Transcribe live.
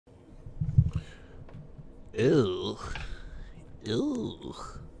Ew. Ew.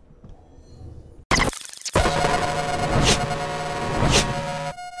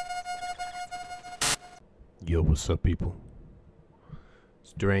 Yo, what's up, people?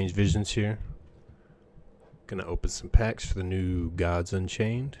 It's Deranged Visions here. Gonna open some packs for the new Gods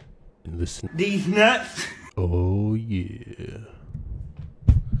Unchained. And listen. These nuts! Oh, yeah.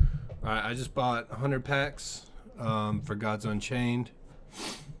 Alright, I just bought 100 packs for Gods Unchained.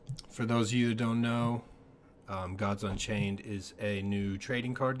 For those of you that don't know, Gods Unchained is a new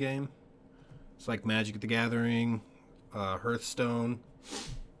trading card game. It's like Magic the Gathering, Hearthstone.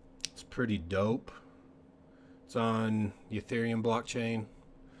 It's pretty dope. It's on the Ethereum blockchain.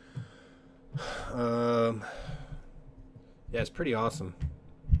 Yeah, it's pretty awesome.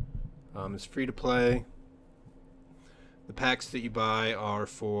 It's free to play. The packs that you buy are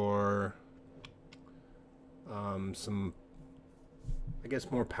for some, I guess,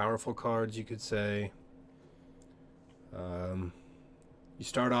 more powerful cards, you could say. You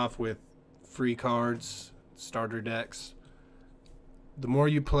start off with free cards, starter decks. The more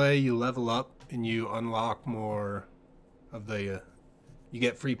you play, you level up and you unlock more of the you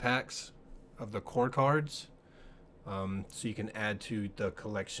get free packs of the core cards, so you can add to the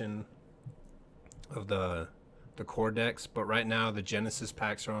collection of the core decks. But right now the Genesis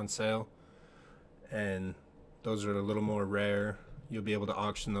packs are on sale, and those are a little more rare. You'll be able to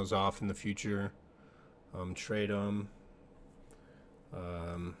auction those off in the future, trade them.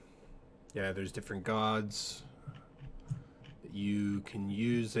 Yeah, there's different gods that you can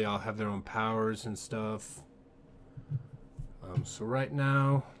use. They all have their own powers and stuff. So right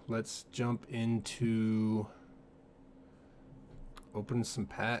now, let's jump into opening some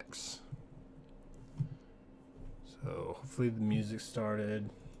packs. So hopefully the music started.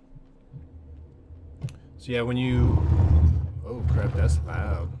 So yeah, when you... Oh crap, that's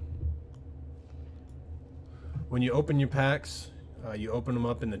loud. When you open your packs, you open them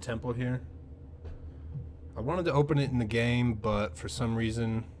up in the temple here. I wanted to open it in the game, but for some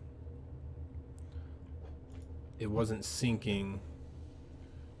reason it wasn't syncing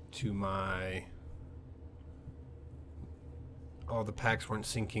to my... all the packs weren't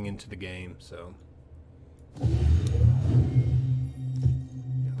syncing into the game, so... Yeah,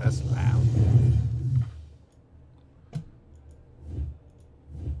 that's loud.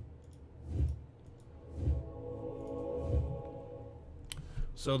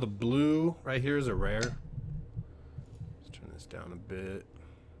 So the blue right here is a rare. Let's turn this down a bit.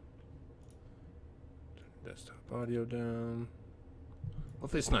 Turn desktop audio down.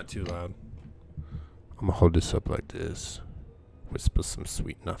 Hopefully it's not too loud. I'm gonna hold this up like this. Whisper some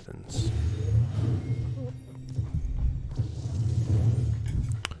sweet nothings.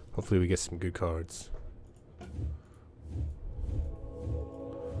 Hopefully we get some good cards.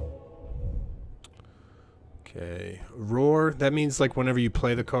 Okay, roar, that means like whenever you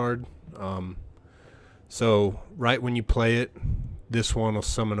play the card. So right when you play it, this one will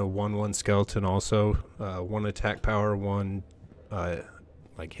summon a 1/1 skeleton also. 1 attack power, 1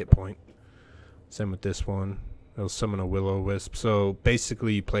 like hit point. Same with this one. It'll summon a will-o-wisp. So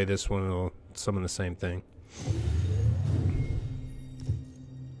basically you play this one, it'll summon the same thing.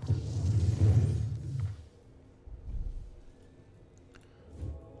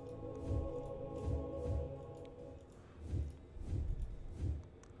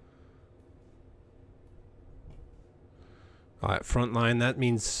 Alright, front line, that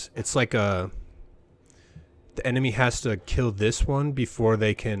means it's like the enemy has to kill this one before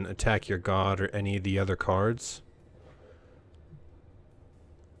they can attack your god or any of the other cards.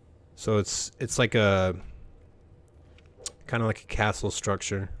 So it's like a kind of like a castle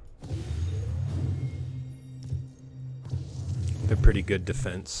structure. They're pretty good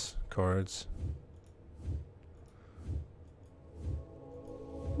defense cards.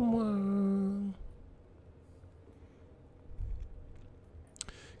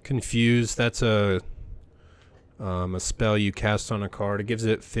 Confuse, that's a spell you cast on a card. It gives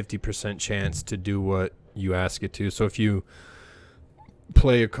it 50% chance to do what you ask it to. So if you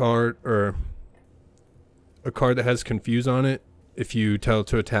play a card or a card that has confuse on it, if you tell it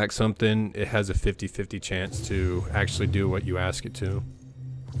to attack something, it has a 50-50 chance to actually do what you ask it to.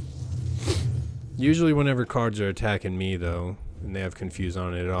 Usually whenever cards are attacking me though, and they have confuse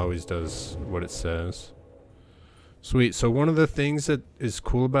on it, it always does what it says. Sweet. So one of the things that is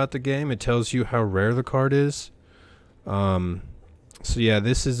cool about the game, it tells you how rare the card is. So yeah,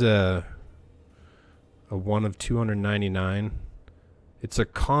 this is a 1 of 299. It's a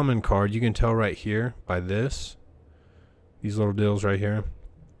common card. You can tell right here by this. These little deals right here.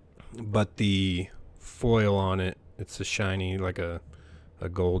 But the foil on it, it's a shiny, like a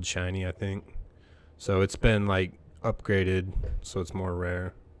gold shiny, I think. So it's been like upgraded, so it's more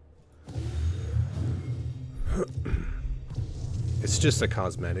rare. It's just a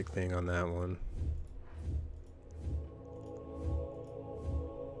cosmetic thing on that one.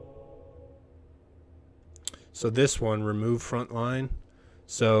 So this one, remove frontline.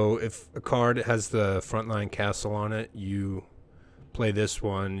 So if a card has the frontline castle on it, you play this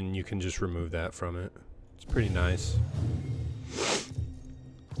one and you can just remove that from it. It's pretty nice.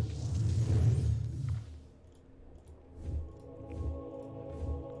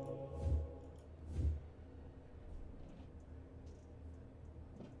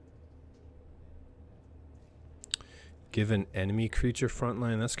 Give an enemy creature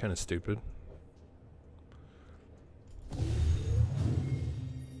frontline? That's kind of stupid.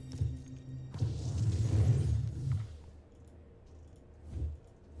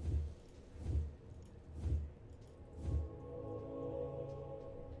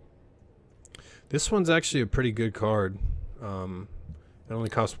 This one's actually a pretty good card. It only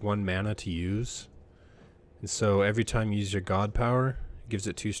costs 1 mana to use. And so every time you use your god power, it gives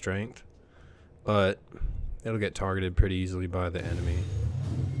it 2 strength. But it'll get targeted pretty easily by the enemy.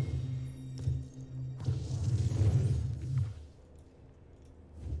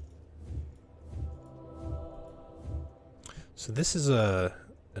 So this is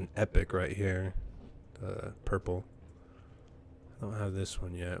an epic right here. Purple. I don't have this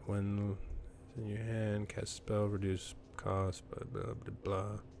one yet. When it's in your hand, cast spell, reduce cost, blah blah blah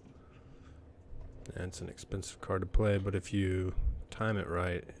blah. And it's an expensive card to play, but if you time it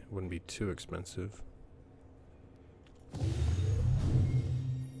right, it wouldn't be too expensive.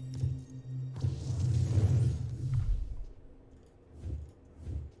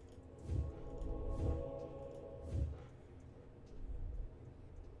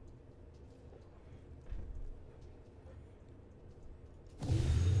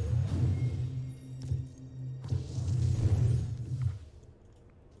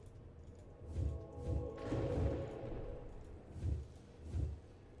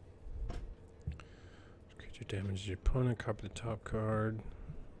 Damage your opponent, copy the top card.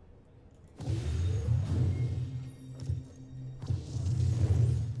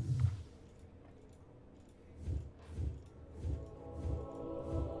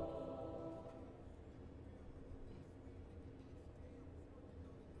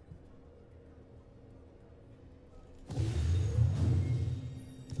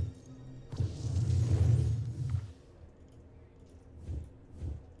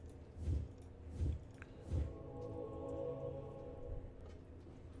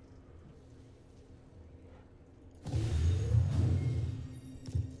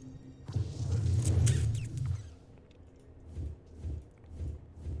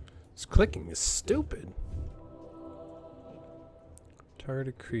 This clicking is stupid.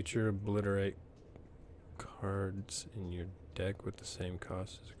 Target creature, obliterate cards in your deck with the same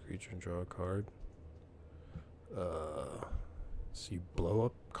cost as a creature and draw a card. So you blow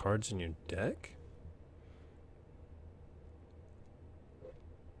up cards in your deck?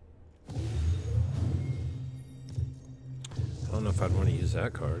 I don't know if I'd want to use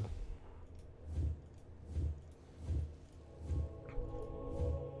that card.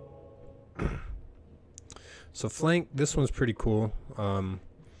 So flank, this one's pretty cool.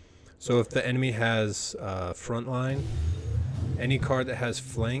 So if the enemy has frontline, any card that has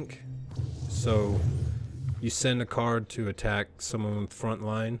flank, so you send a card to attack someone with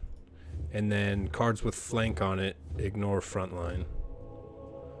frontline, and then cards with flank on it ignore frontline.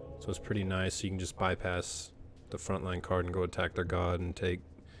 So it's pretty nice. So you can just bypass the frontline card and go attack their god and take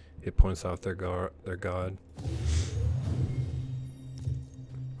hit points off their god.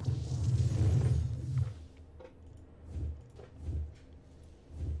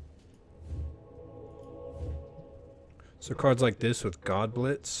 So cards like this with God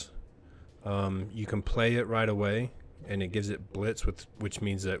Blitz, you can play it right away, and it gives it Blitz, which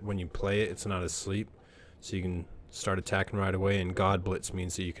means that when you play it, it's not asleep. So you can start attacking right away, and God Blitz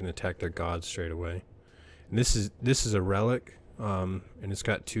means that you can attack their god straight away. And this is a relic, and it's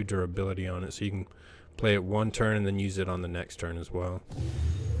got 2 durability on it, so you can play it 1 turn and then use it on the next turn as well.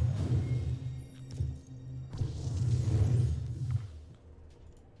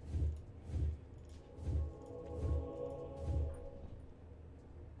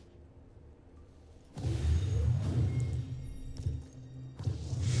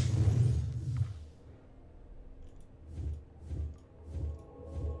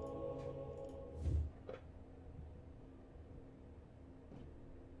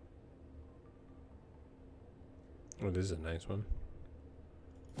 Oh, this is a nice one.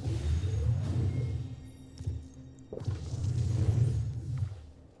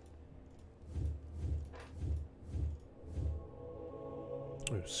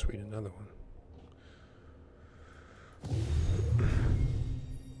 Oh, sweet, another one.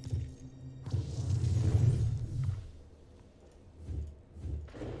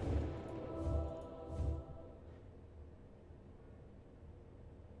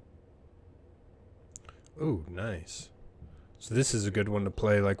 Oh, nice. So this is a good one to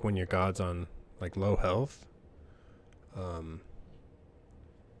play like when your god's on like low health.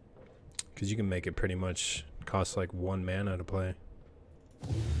 Because you can make it pretty much cost like 1 mana to play.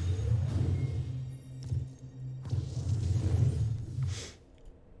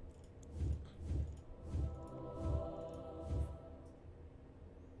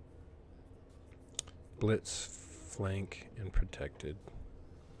 Blitz, flank, and protected.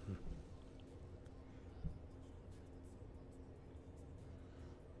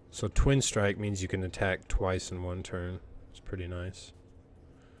 So Twin Strike means you can attack twice in 1 turn. It's pretty nice.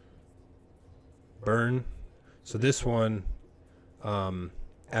 Burn. So this one,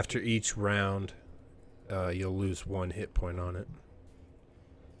 after each round, you'll lose 1 hit point on it.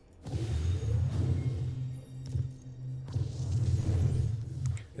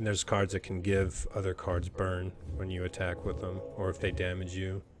 And there's cards that can give other cards burn when you attack with them, or if they damage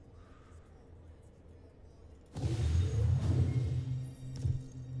you.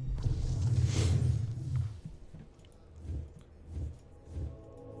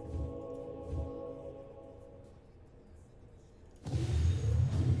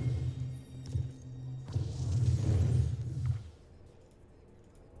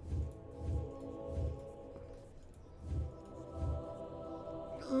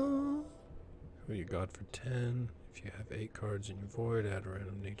 Who you got for 10? If you have 8 cards in your void, add a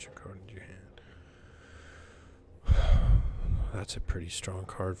random nature card into your hand. That's a pretty strong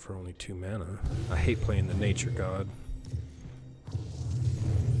card for only 2 mana. I hate playing the Nature God.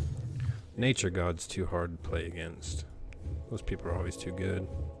 Nature God's too hard to play against. Those people are always too good.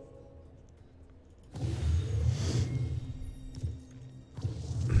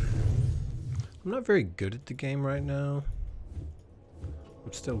 I'm not very good at the game right now.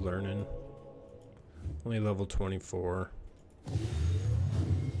 I'm still learning. Only level 24.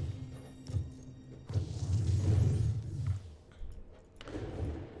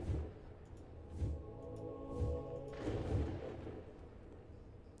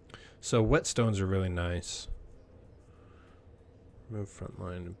 So whetstones are really nice. Remove front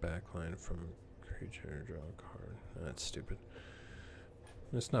line and back line from creature, draw a card. That's stupid.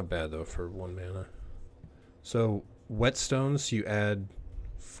 It's not bad though for 1 mana. So whetstones, you add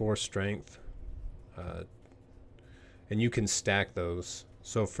 4 strength. And you can stack those.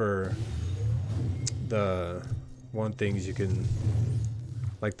 So for the one things you can,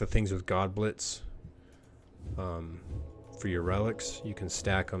 like the things with God Blitz, for your relics, you can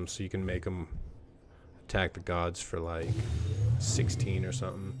stack them so you can make them attack the gods for like 16 or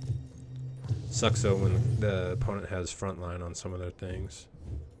something. Sucks though when the opponent has frontline on some of their things.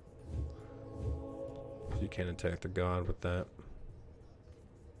 So you can't attack the god with that.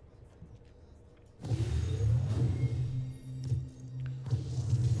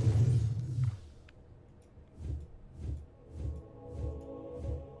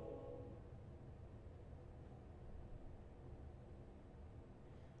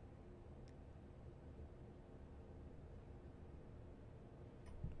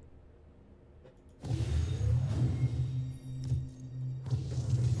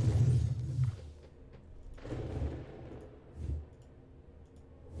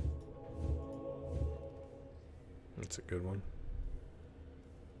 That's a good one.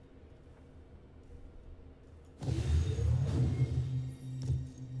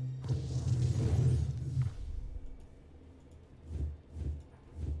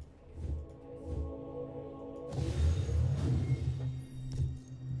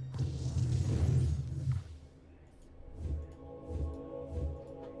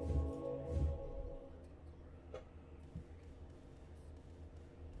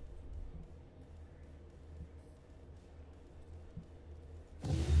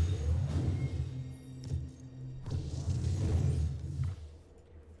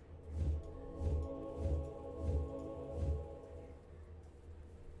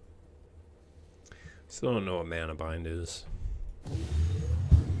 Still don't know what mana bind is. I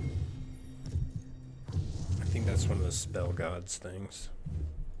think that's one of the spell gods things.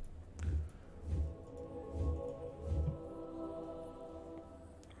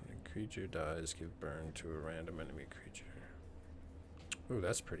 When a creature dies, give burn to a random enemy creature. Ooh,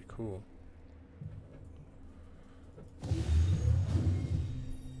 that's pretty cool.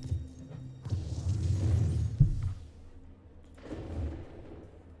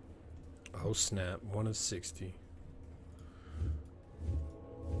 Oh snap, 1 of 60.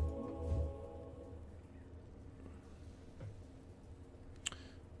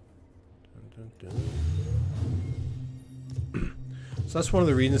 So that's one of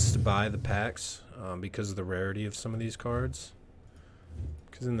the reasons to buy the packs, because of the rarity of some of these cards.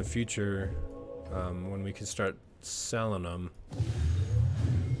 Because in the future, when we can start selling them,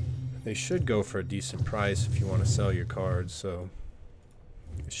 they should go for a decent price if you want to sell your cards. So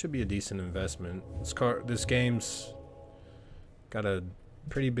it should be a decent investment. This game's got a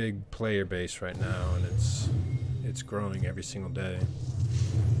pretty big player base right now, and it's growing every single day.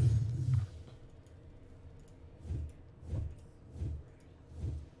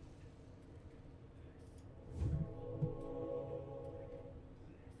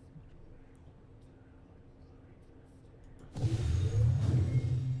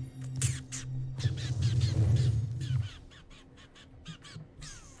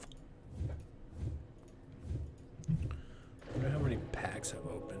 I've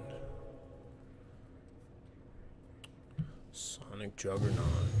opened. Sonic Juggernaut,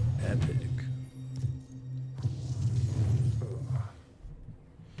 epic.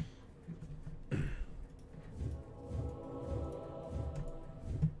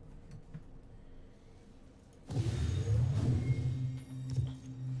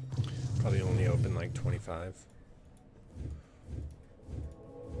 Probably only open like 25.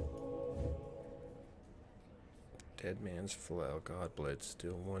 Dead Man's Flail, God Blitz.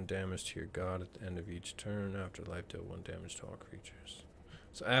 Deal 1 damage to your god at the end of each turn. Afterlife, deal 1 damage to all creatures.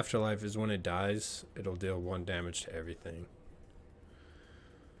 So Afterlife is when it dies, it'll deal 1 damage to everything.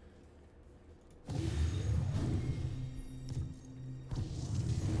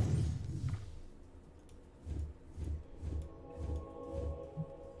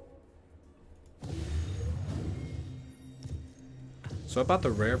 So about the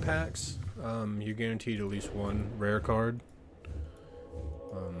rare packs, you're guaranteed at least 1 rare card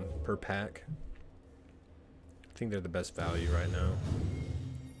per pack. I think they're the best value right now.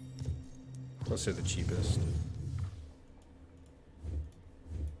 Plus they're the cheapest.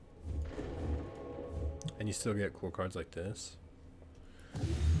 And you still get cool cards like this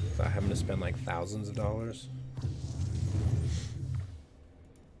without having to spend like thousands of dollars.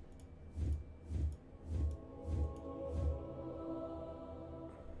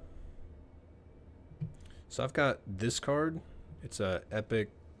 So I've got this card. It's a epic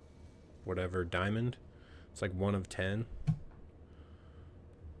whatever diamond. It's like 1 of 10.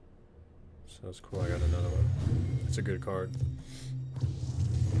 So that's cool. I got another one. It's a good card.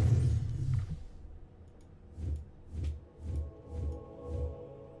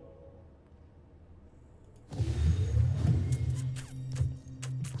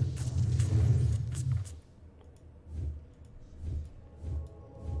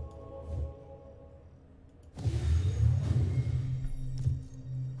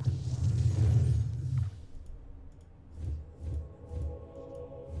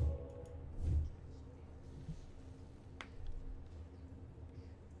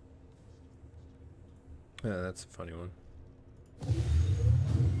 Yeah, that's a funny one.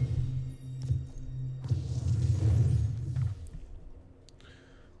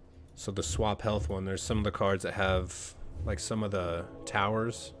 So the swap health one, there's some of the cards that have, like some of the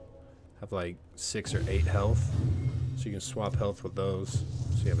towers have like 6 or 8 health. So you can swap health with those,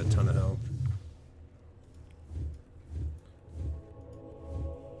 so you have a ton of health.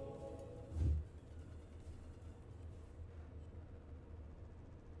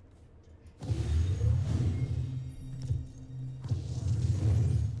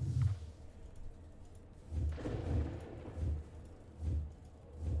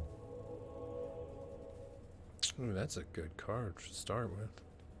 Ooh, that's a good card to start with.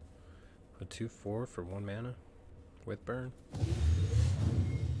 A 2/4 for 1 mana with burn.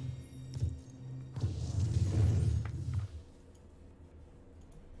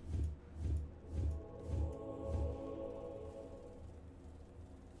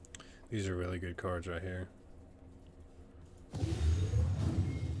 These are really good cards right here.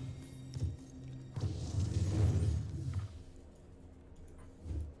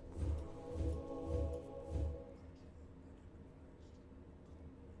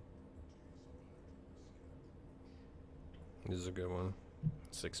 This is a good one.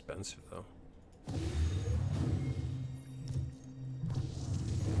 It's expensive though.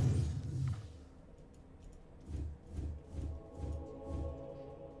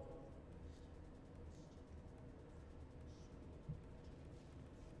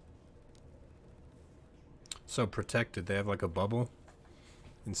 So protected, they have like a bubble,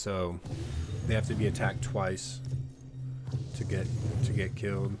 and so they have to be attacked twice to get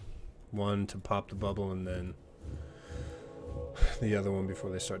killed. One to pop the bubble, and then the other one before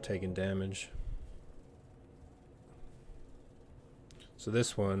they start taking damage. So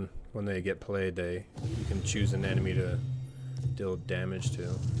this one, when they get played, you can choose an enemy to deal damage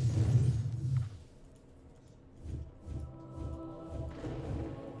to.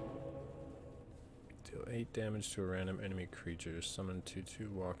 Deal 8 damage to a random enemy creature. Summon 2/2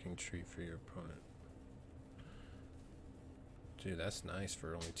 walking tree for your opponent. Dude, that's nice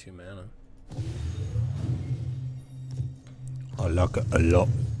for only 2 mana. I like it a lot.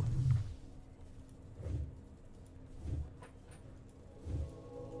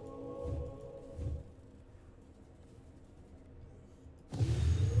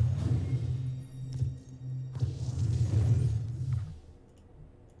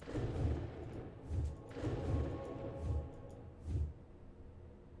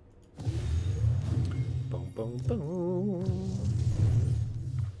 Boom, boom, boom.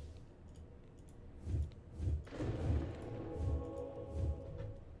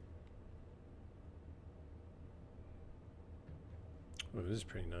 Oh, this is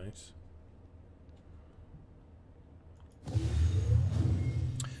pretty nice.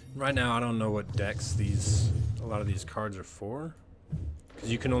 Right now, I don't know what decks a lot of these cards are for,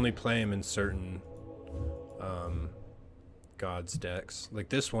 because you can only play them in certain Gods decks. Like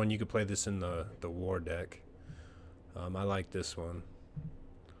this one, you could play this in the War deck. I like this one.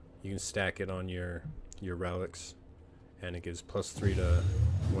 You can stack it on your relics, and it gives +3 to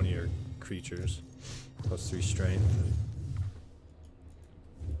one of your creatures, +3 strength.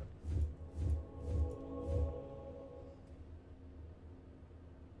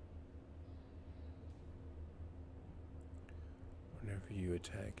 Whenever you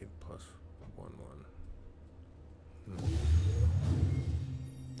attack, give +1/1.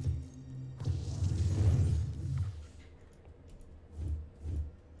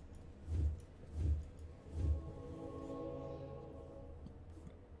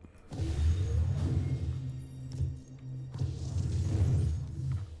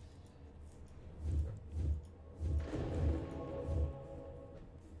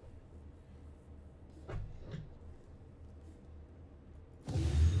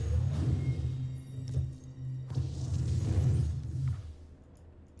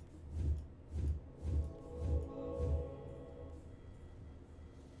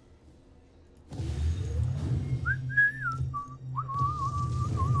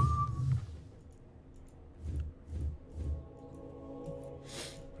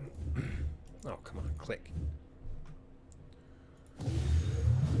 Oh, come on, click.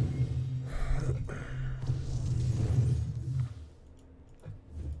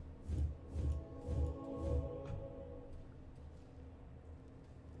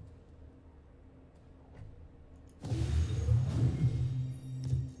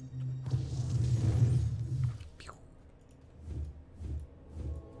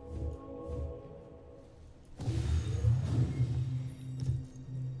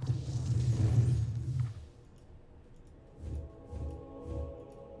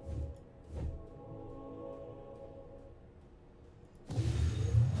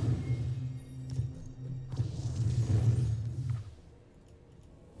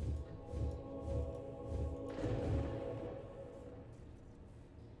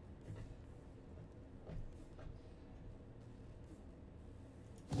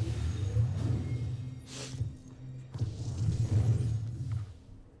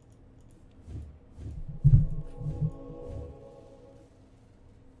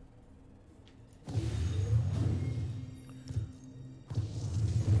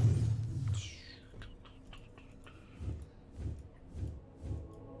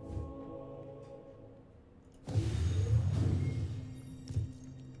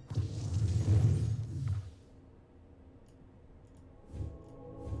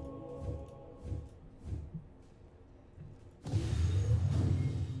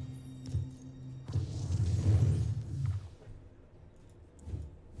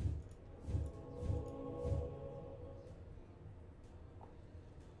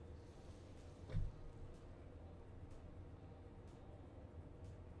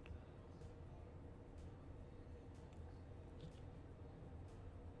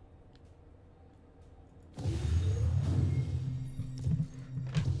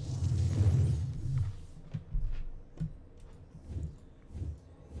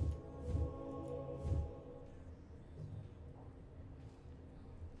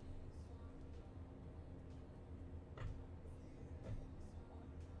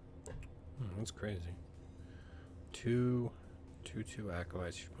 That's crazy. 2/2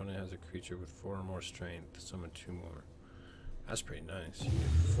 acolytes. Your opponent has a creature with 4 or more strength. Summon 2 more. That's pretty nice. You get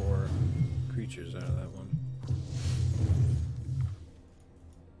 4 creatures out of that one.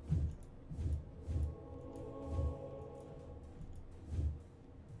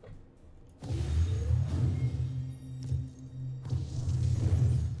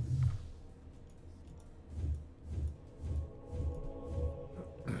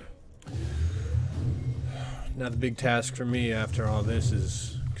 Now the big task for me after all this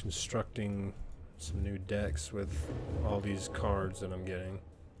is constructing some new decks with all these cards that I'm getting.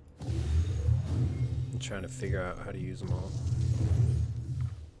 I'm trying to figure out how to use them all.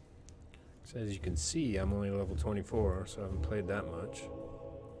 So as you can see, I'm only level 24, so I haven't played that much.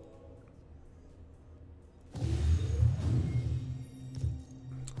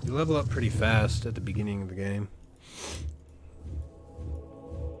 You level up pretty fast at the beginning of the game.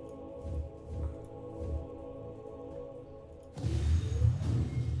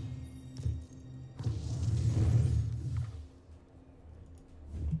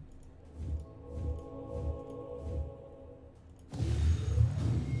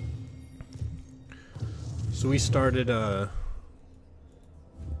 So we started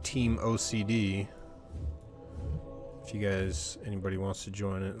Team OCD. If you guys, anybody wants to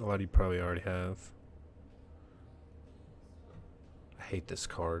join it, a lot of you probably already have. I hate this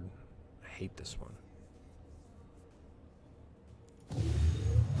card. I hate this one.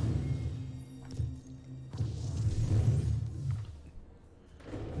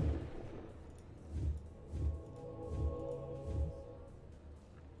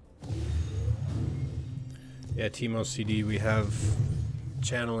 Yeah, Team OCD, we have a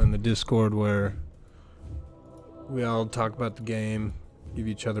channel in the Discord where we all talk about the game, give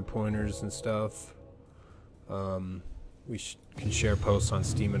each other pointers and stuff. We can share posts on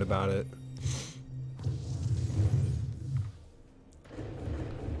Steam about it.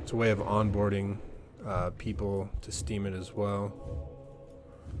 It's a way of onboarding people to Steam it as well.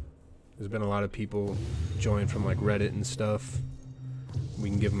 There's been a lot of people join from like Reddit and stuff. We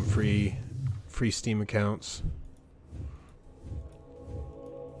can give them free Steam accounts.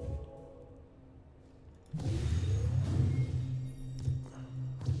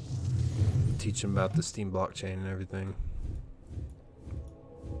 Teach them about the Steam blockchain and everything.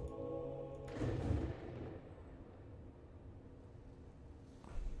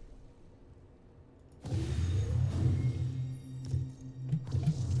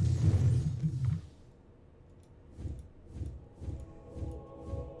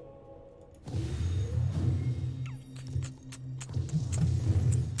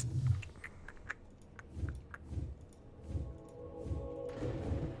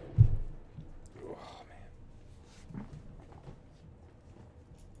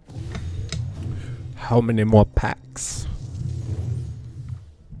 How many more packs?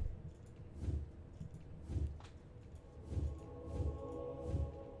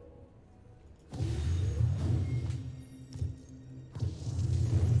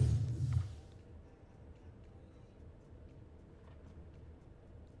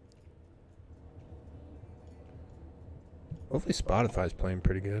 Hopefully Spotify's playing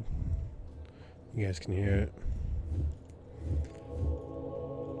pretty good. You guys can hear it.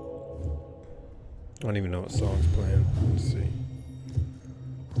 I don't even know what song's playing. Let's see.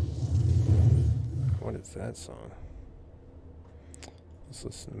 What is that song? Let's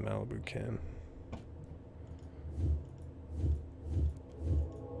listen to Malibu Ken.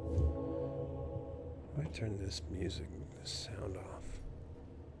 I turn this music, this sound off.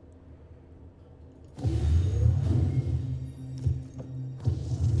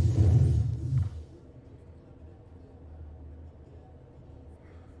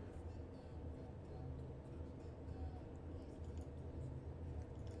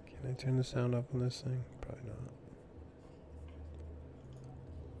 Can I turn the sound up on this thing? Probably not.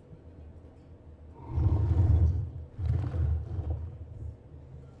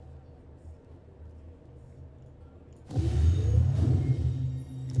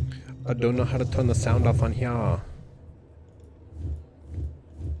 I don't know how to turn the sound off on here.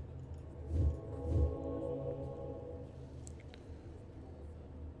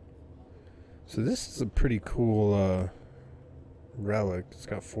 So this is a pretty cool relic. It's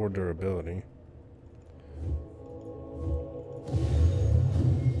got 4 durability.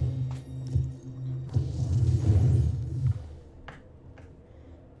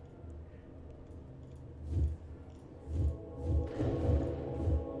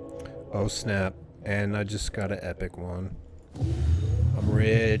 Oh snap, and I just got an epic one. I'm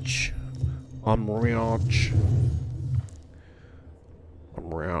rich. I'm rich.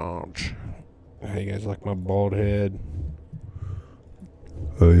 I'm rich. How you guys like my bald head?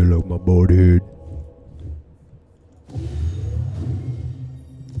 How you like my bald head?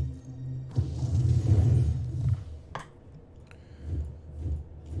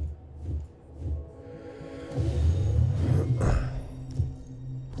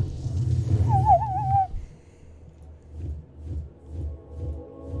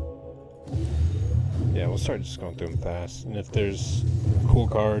 Yeah, we'll start just going through them fast. And if there's a cool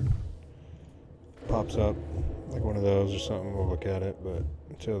card pops up, like one of those or something, we'll look at it. But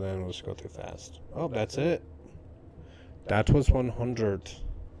until then, we'll just go through fast. Oh, that's it. That was 100.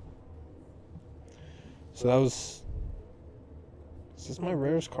 So that was... Is this my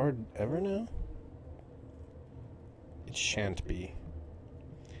rarest card ever now? It shan't be.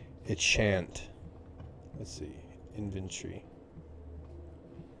 It shan't. Let's see. Inventory.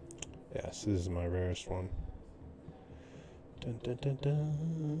 Yes, this is my rarest one. Dun, dun, dun,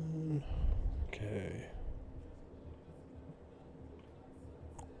 dun. Okay.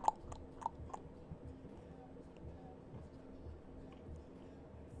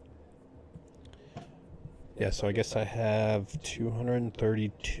 Yeah, so I guess I have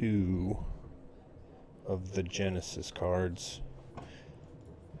 232 of the Genesis cards.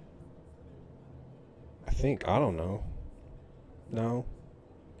 I think, I don't know. No.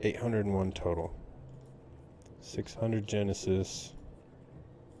 801 total. 600 Genesis.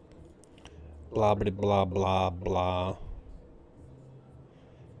 Blah, blah, blah, blah, blah.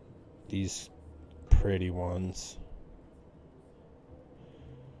 These pretty ones.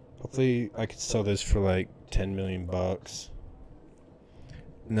 Hopefully I could sell this for like 10 million bucks.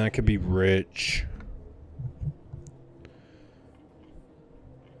 And I could be rich.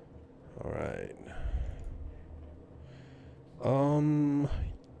 Alright.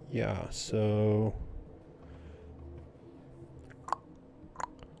 Yeah, so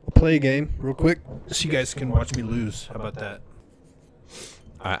I'll play a game real quick so you guys can watch me lose. How about that?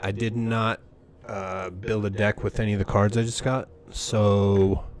 I did not build a deck with any of the cards I just got,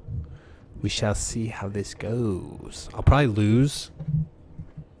 so we shall see how this goes. I'll probably lose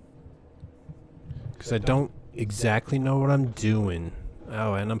because I don't exactly know what I'm doing.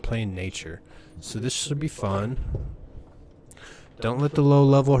 Oh, and I'm playing nature, so this should be fun. Don't let the low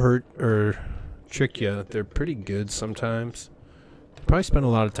level hurt or trick you. They're pretty good sometimes. Probably spent a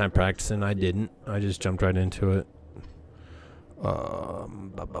lot of time practicing. I didn't. I just jumped right into it.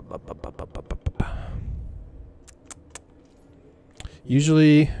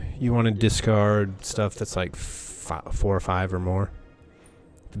 Usually you want to discard stuff that's like 4 or 5 or more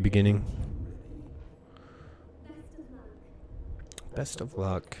at the beginning. Best of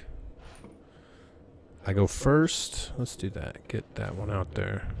luck. I go first. Let's do that. Get that one out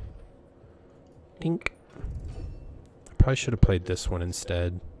there. Dink. I probably should have played this one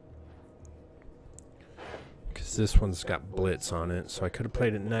instead, because this one's got blitz on it. So I could have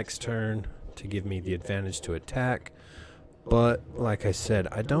played it next turn to give me the advantage to attack. But like I said,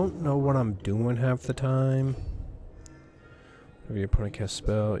 I don't know what I'm doing half the time. If your opponent casts a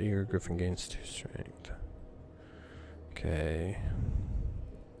spell, your Griffin gains 2 strength. Okay.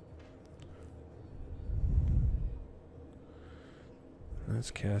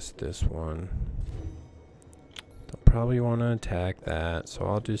 Let's cast this one. They'll probably want to attack that, so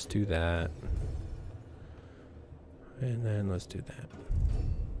I'll just do that. And then let's do that.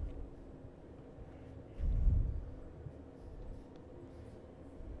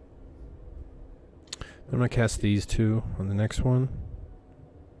 I'm going to cast these 2 on the next one.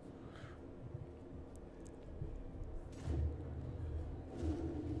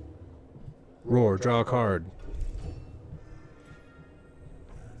 Roar, draw a card.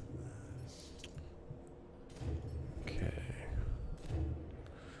 Okay.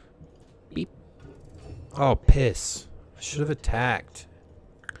 Beep. Oh, piss. I should have attacked.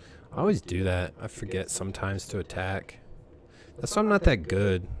 I always do that. I forget sometimes to attack. That's why I'm not that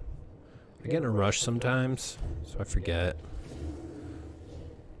good. I get in a rush sometimes, so I forget.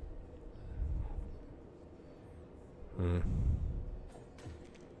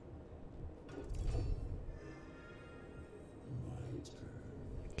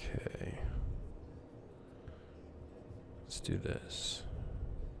 Okay. Let's do this.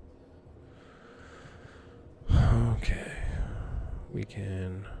 Okay. We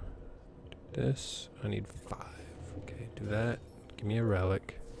can do this. I need 5. Okay, do that. Give me a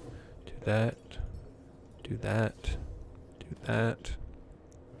relic. Do that. Do that. Do that.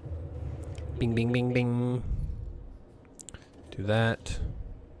 Bing, bing, bing, bing. Do that.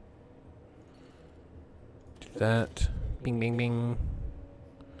 Do that. Bing, bing, bing.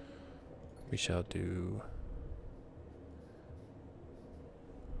 We shall do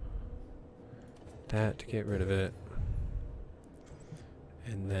that to get rid of it.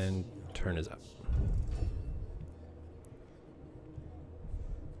 And then turn is up.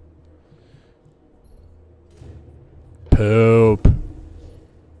 Poop.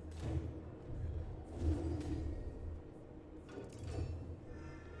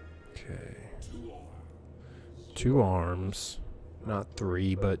 Okay. 2 arms. Not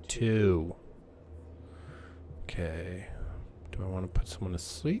 3, but 2. Okay. Do I want to put someone to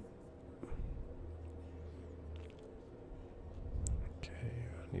sleep?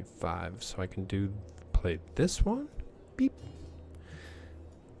 Need 5, so I can play this one. Beep.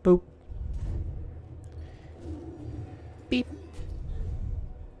 Boop. Beep.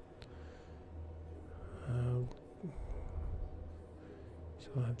 So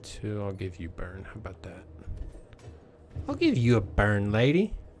I'll have 2. I'll give you burn. How about that? I'll give you a burn,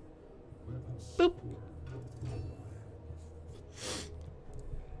 lady. Boop.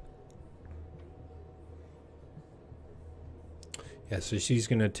 Yeah, so she's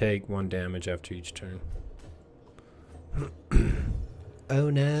gonna take 1 damage after each turn. Oh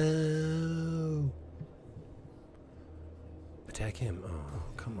no! Attack him. Oh,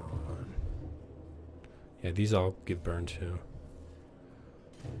 come on. Yeah, these all get burned too.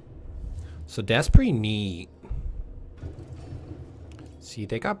 So that's pretty neat. See,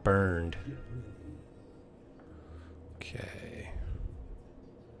 they got burned. Okay.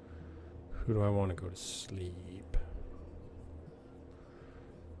 Who do I want to go to sleep?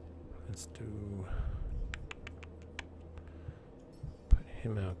 Let's do... Put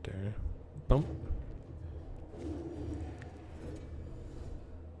him out there. Bump.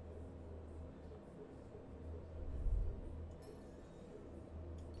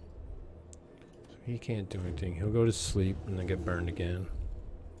 So he can't do anything. He'll go to sleep and then get burned again.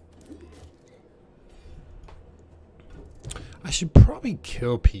 I should probably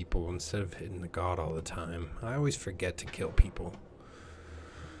kill people instead of hitting the god all the time. I always forget to kill people.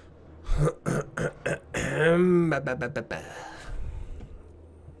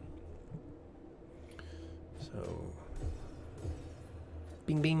 So,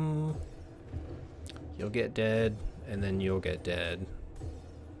 bing bing. You'll get dead, and then you'll get dead.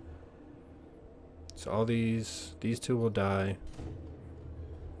 So all these 2 will die.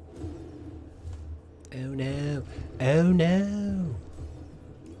 Oh no! Oh no!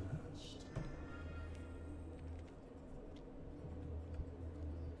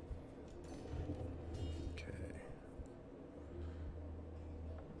 Okay.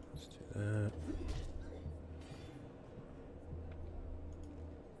 Let's do that.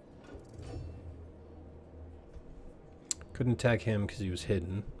 Couldn't attack him because he was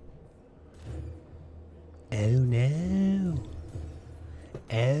hidden. Oh no!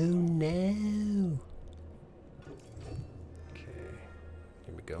 Oh no!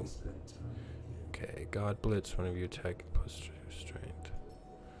 Here we go. Okay, God Blitz, one of you attacking plus 2 strength.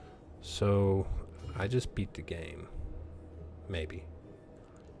 So, I just beat the game. Maybe.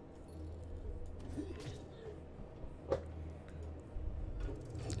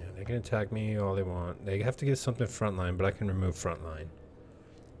 Yeah, they can attack me all they want. They have to get something frontline, but I can remove frontline.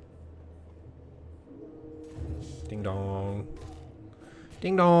 Ding dong.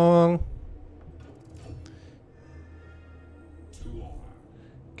 Ding dong!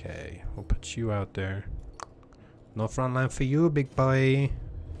 Okay, we'll put you out there. No front line for you, big boy.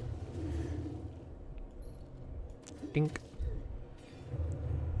 Dink.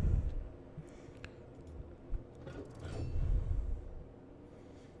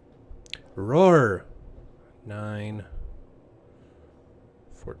 Roar. 9.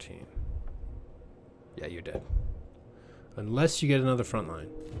 14. Yeah, you're dead. Unless you get another front line.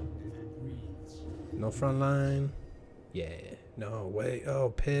 No front line. Yeah. No, wait. Oh,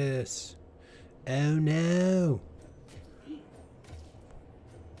 piss. Oh, no.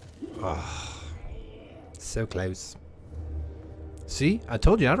 Oh. So close. See? I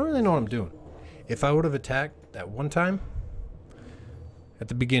told you, I don't really know what I'm doing. If I would have attacked that one time, at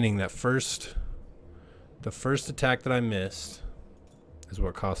the beginning, the first attack that I missed is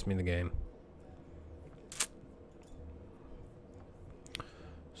what cost me the game.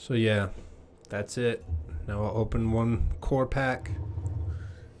 So yeah, that's it. Now I'll open 1 core pack.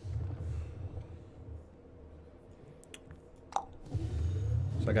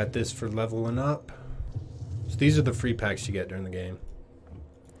 So I got this for leveling up. So these are the free packs you get during the game.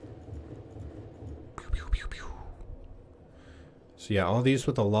 So yeah, all these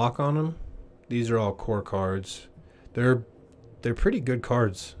with a lock on them. These are all core cards. They're pretty good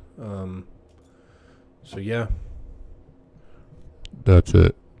cards. So yeah. That's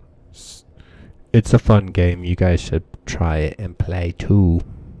it. It's a fun game. You guys should try it and play too.